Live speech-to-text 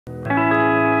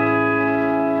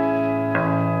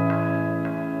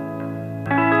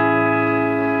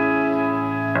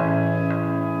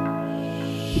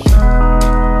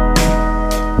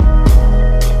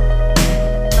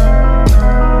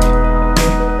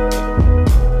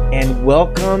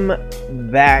Welcome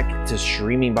back to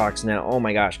Streaming Box now. Oh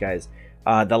my gosh, guys.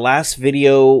 The last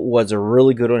video was a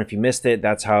really good one. If you missed it,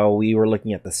 that's how we were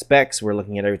looking at the specs. We're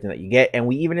looking at everything that you get. And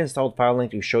we even installed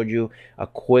FileLink. We showed you a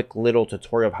quick little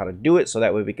tutorial of how to do it. So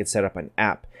that way we could set up an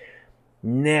app.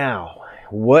 Now,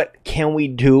 what can we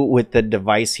do with the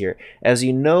device here? As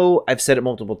you know, I've said it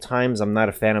multiple times. I'm not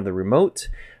a fan of the remote.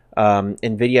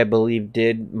 Nvidia, I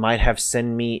believe, might have sent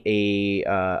me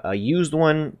a used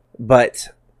one. But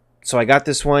so I got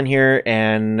this one here,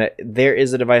 and there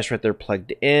is a device right there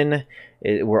plugged in.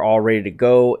 We're all ready to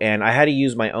go, and I had to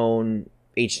use my own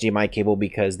HDMI cable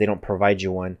because they don't provide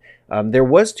you one. There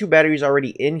was 2 batteries already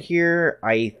in here.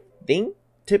 I think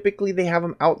typically they have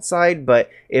them outside,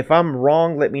 but if I'm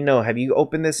wrong, let me know. Have you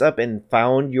opened this up and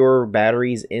found your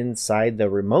batteries inside the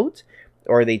remote,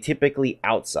 or are they typically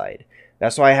outside?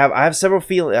 That's why I have several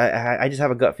feelings. I just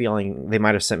have a gut feeling they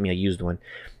might have sent me a used one.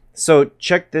 So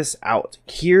check this out.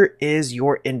 Here is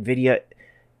your Nvidia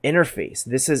interface.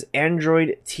 This is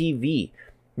Android TV.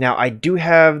 Now I do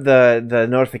have the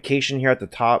notification here at the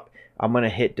top. I'm gonna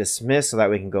hit dismiss so that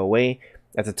way it can go away.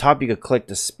 At the top you could click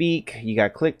to speak, you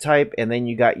got click type, and then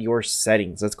you got your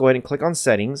settings. Let's go ahead and click on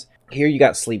settings. Here you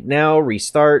got sleep now,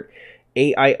 restart,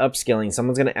 AI upscaling.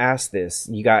 Someone's gonna ask this.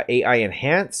 You got AI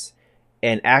enhance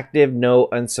and active, no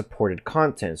unsupported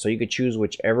content. So you could choose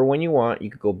whichever one you want. You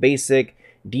could go basic,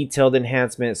 detailed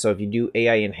enhancement. So if you do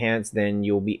AI enhance, then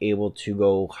you'll be able to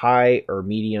go high or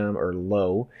medium or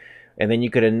low. And then you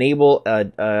could enable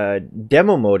a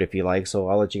demo mode if you like. So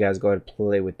I'll let you guys go ahead and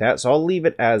play with that. So I'll leave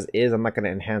it as is. I'm not going to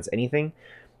enhance anything.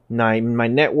 Now my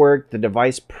network, the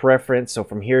device preference. So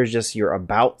from here is just your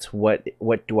about. What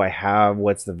do I have?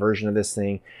 What's the version of this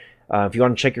thing? If you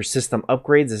want to check your system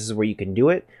upgrades, this is where you can do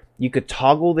it. You could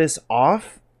toggle this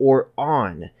off or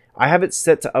on. I have it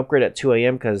set to upgrade at 2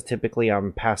 a.m. because typically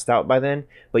I'm passed out by then,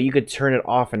 but you could turn it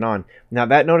off and on. Now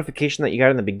that notification that you got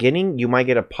in the beginning, you might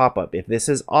get a pop-up. If this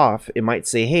is off, it might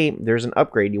say, hey, there's an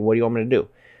upgrade. What do you want me to do?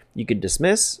 You could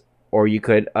dismiss or you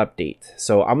could update.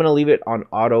 So I'm going to leave it on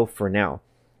auto for now.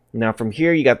 Now from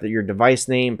here, you got your device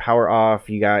name, power off,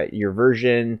 you got your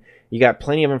version, you got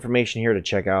plenty of information here to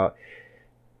check out.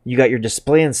 You got your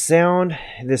display and sound.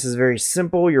 This is very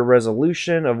simple, your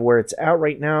resolution of where it's at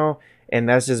right now. And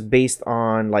that's just based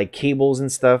on like cables and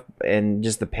stuff, and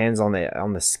just depends on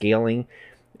the scaling.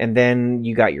 And then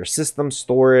you got your system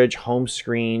storage, home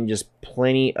screen, just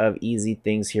plenty of easy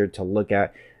things here to look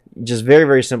at. Just very,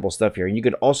 very simple stuff here. And you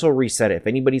could also reset it. If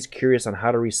anybody's curious on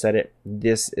how to reset it,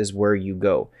 this is where you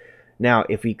go. Now,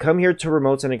 if we come here to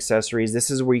remotes and accessories, this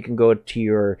is where you can go to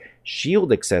your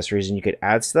Shield accessories and you could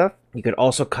add stuff. You could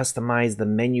also customize the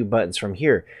menu buttons from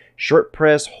here. Short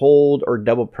press, hold, or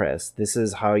double press. This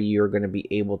is how you're going to be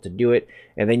able to do it.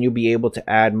 And then you'll be able to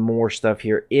add more stuff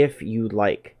here if you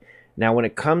like. Now, when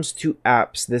it comes to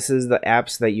apps, this is the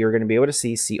apps that you're going to be able to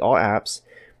see all apps.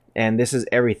 And this is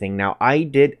everything. Now, I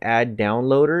did add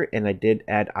Downloader and I did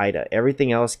add IDA.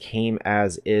 Everything else came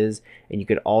as is. And you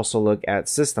could also look at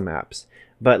system apps.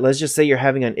 But let's just say you're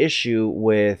having an issue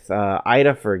with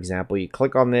IDA, for example. You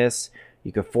click on this,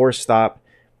 you could force stop,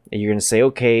 and you're going to say,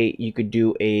 okay, you could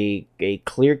do a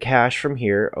clear cache from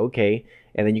here, okay.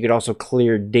 And then you could also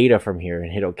clear data from here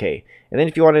and hit okay. And then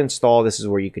if you want to install, this is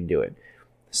where you can do it.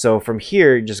 So from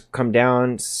here, just come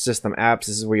down, system apps.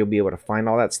 This is where you'll be able to find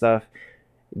all that stuff.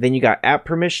 Then you got app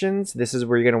permissions. This is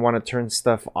where you're going to want to turn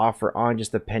stuff off or on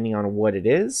just depending on what it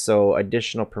is. So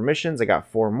additional permissions, I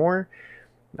got 4 more.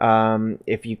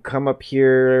 If you come up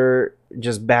here,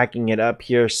 just backing it up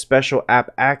here, special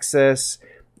app access,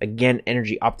 again,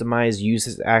 energy optimized,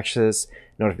 usage access,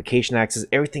 notification access,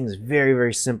 everything's very,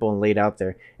 very simple and laid out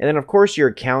there. And then of course your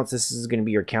accounts, this is going to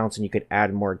be your accounts and you could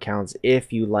add more accounts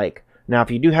if you like. Now,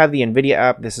 if you do have the Nvidia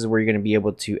app, this is where you're going to be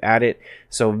able to add it.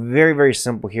 So very, very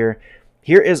simple here.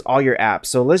 Here is all your apps.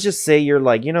 So let's just say you're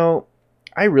like, you know,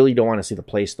 I really don't want to see the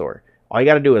Play Store. All you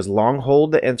got to do is long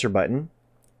hold the enter button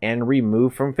and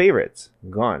remove from favorites.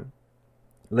 Gone.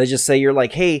 Let's just say you're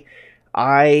like, hey,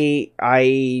 I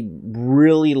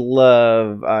really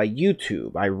love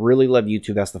YouTube. I really love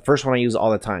YouTube. That's the first one I use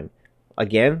all the time.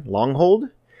 Again, long hold,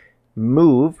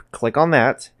 move, click on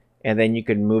that, and then you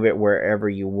can move it wherever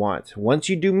you want. Once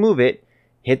you do move it,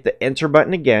 hit the enter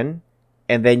button again,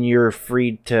 and then you're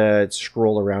free to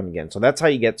scroll around again. So that's how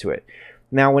you get to it.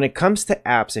 Now, when it comes to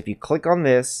apps, if you click on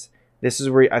this, this is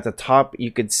where at the top you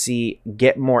could see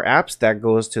get more apps. That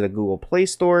goes to the Google Play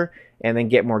Store, and then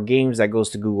get more games. That goes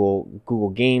to Google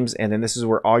Games, and then this is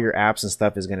where all your apps and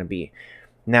stuff is going to be.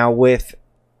 Now,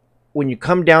 when you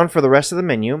come down for the rest of the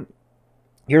menu,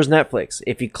 here's Netflix.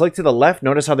 If you click to the left,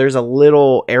 notice how there's a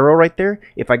little arrow right there.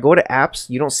 If I go to apps,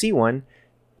 you don't see one.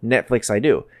 Netflix, I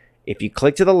do. If you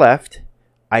click to the left,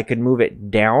 I could move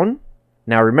it down.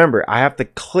 Now remember, I have to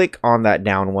click on that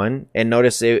down one, and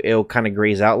notice it'll kind of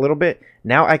graze out a little bit.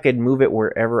 Now I could move it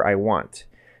wherever I want.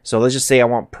 So let's just say I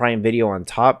want Prime Video on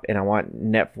top and I want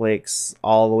Netflix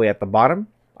all the way at the bottom.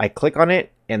 I click on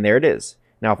it and there it is.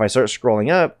 Now if I start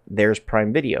scrolling up, there's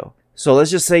Prime Video. So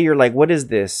let's just say you're like, what is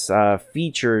this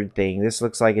featured thing? This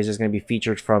looks like it's just going to be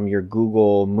featured from your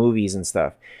Google movies and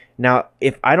stuff. Now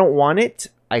if I don't want it,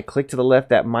 I click to the left,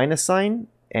 that minus sign,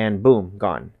 and boom,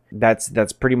 gone. That's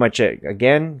pretty much it.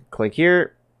 Again, click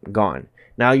here, gone.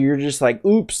 Now you're just like,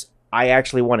 oops, I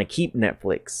actually want to keep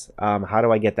Netflix. How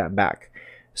do I get that back?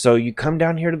 So you come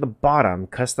down here to the bottom,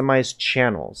 customize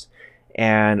channels.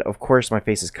 And of course my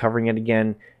face is covering it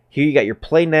again. Here you got your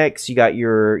Play Next, you got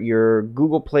your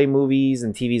Google Play movies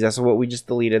and TVs. That's what we just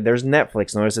deleted. There's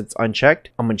Netflix. Notice it's unchecked.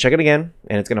 I'm gonna check it again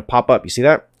and it's gonna pop up. You see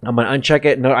that? I'm gonna uncheck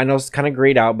it. No, I know it's kind of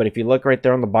grayed out, but if you look right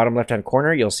there on the bottom left hand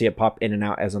corner, you'll see it pop in and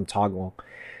out as I'm toggling.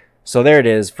 So there it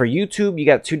is. For YouTube, you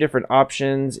got two different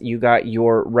options. You got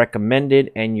your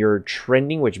recommended and your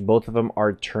trending, which both of them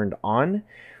are turned on.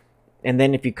 And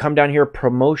then if you come down here,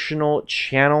 promotional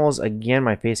channels, again,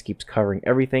 my face keeps covering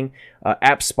everything.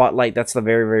 App Spotlight, that's the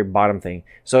very, very bottom thing.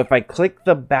 So if I click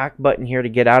the back button here to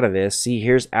get out of this, see,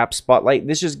 here's App Spotlight.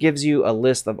 This just gives you a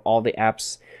list of all the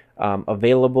apps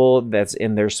available that's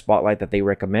in their Spotlight that they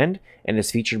recommend, and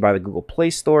is featured by the Google Play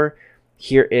Store.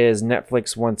 Here is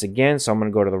Netflix once again, so I'm going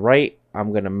to go to the right.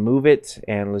 I'm going to move it,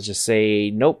 and let's just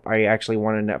say, nope, I actually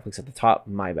wanted Netflix at the top.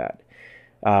 My bad.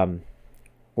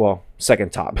 Well,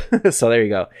 second top. So there you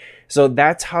go. So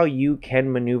that's how you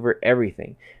can maneuver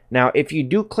everything. Now, if you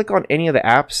do click on any of the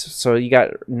apps, so you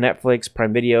got Netflix,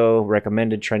 Prime Video,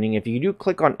 recommended, trending. If you do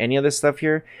click on any of this stuff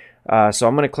here, so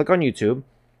I'm going to click on YouTube,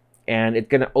 and it's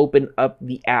going to open up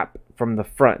the app from the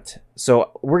front.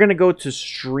 So we're going to go to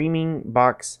Streaming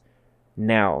Box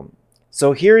now.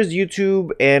 So here's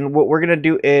YouTube, and what we're gonna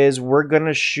do is we're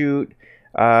gonna shoot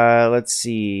let's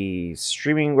see,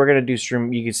 streaming. We're gonna do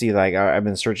stream. You can see, like, I've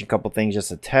been searching a couple things just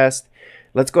to test.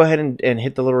 Let's go ahead and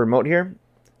hit the little remote here,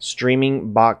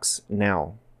 Streaming Box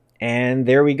now, and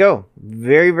there we go.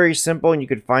 Very, very simple, and you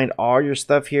could find all your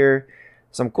stuff here.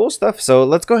 Some cool stuff. So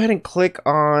let's go ahead and click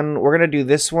on, we're gonna do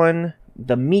this one,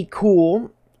 the Me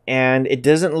Cool. And it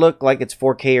doesn't look like it's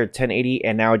 4K or 1080,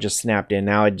 and now it just snapped in.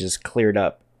 Now it just cleared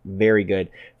up. Very good.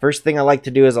 First thing I like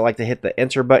to do is I like to hit the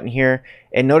enter button here,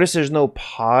 and notice there's no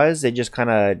pause. It just kind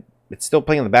of, it's still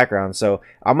playing in the background. So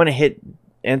I'm going to hit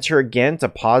enter again to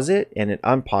pause it, and it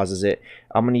unpauses it.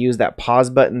 I'm going to use that pause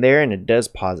button there, and it does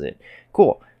pause it.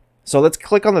 Cool. So let's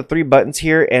click on the three buttons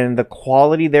here, and the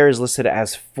quality there is listed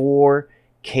as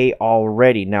 4K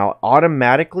already. Now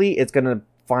automatically it's going to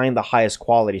find the highest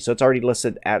quality, so it's already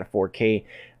listed at 4K.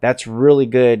 That's really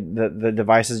good. The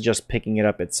device is just picking it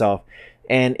up itself,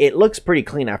 and it looks pretty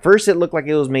clean. At first it looked like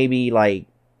it was maybe like,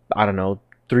 I don't know,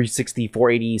 360,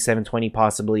 480, 720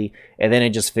 possibly, and then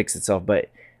it just fixed itself. But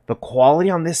the quality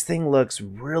on this thing looks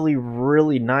really,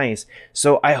 really nice.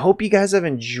 So I hope you guys have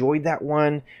enjoyed that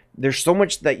one. There's so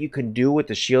much that you can do with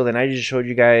the Shield, and I just showed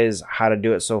you guys how to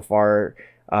do it so far.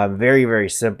 Very, very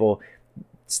simple.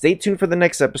 Stay tuned for the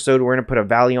next episode. We're going to put a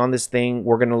value on this thing.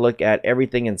 We're going to look at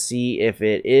everything and see if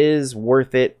it is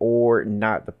worth it or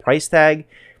not. The price tag,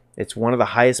 it's one of the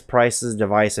highest prices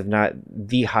device, if not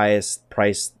the highest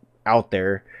price out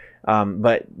there.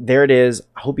 But there it is.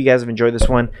 I hope you guys have enjoyed this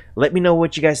one. Let me know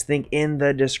what you guys think in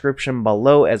the description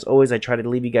below. As always, I try to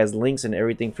leave you guys links and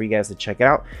everything for you guys to check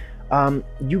out.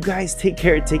 You guys take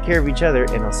care of each other,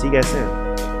 and I'll see you guys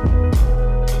soon.